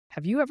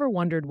Have you ever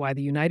wondered why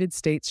the United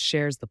States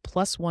shares the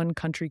 +1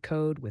 country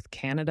code with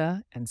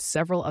Canada and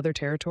several other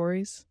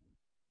territories?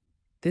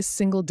 This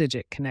single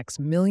digit connects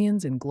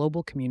millions in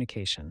global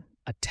communication,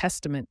 a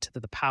testament to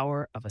the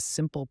power of a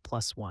simple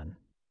 +1.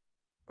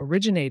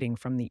 Originating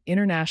from the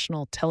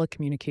International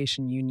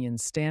Telecommunication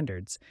Union's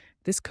standards,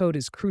 this code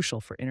is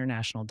crucial for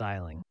international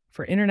dialing.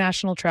 For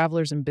international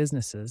travelers and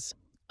businesses,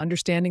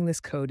 understanding this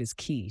code is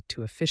key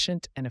to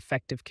efficient and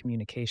effective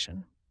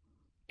communication.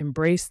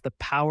 Embrace the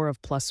power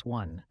of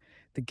 +1,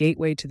 the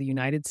gateway to the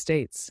United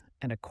States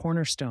and a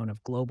cornerstone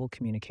of global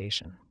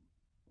communication.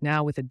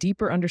 Now, with a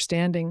deeper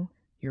understanding,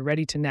 you're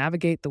ready to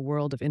navigate the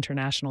world of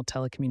international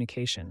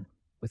telecommunication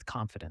with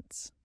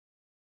confidence.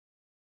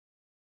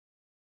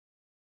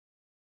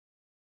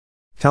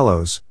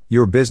 Teloz,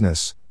 your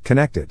business,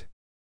 connected.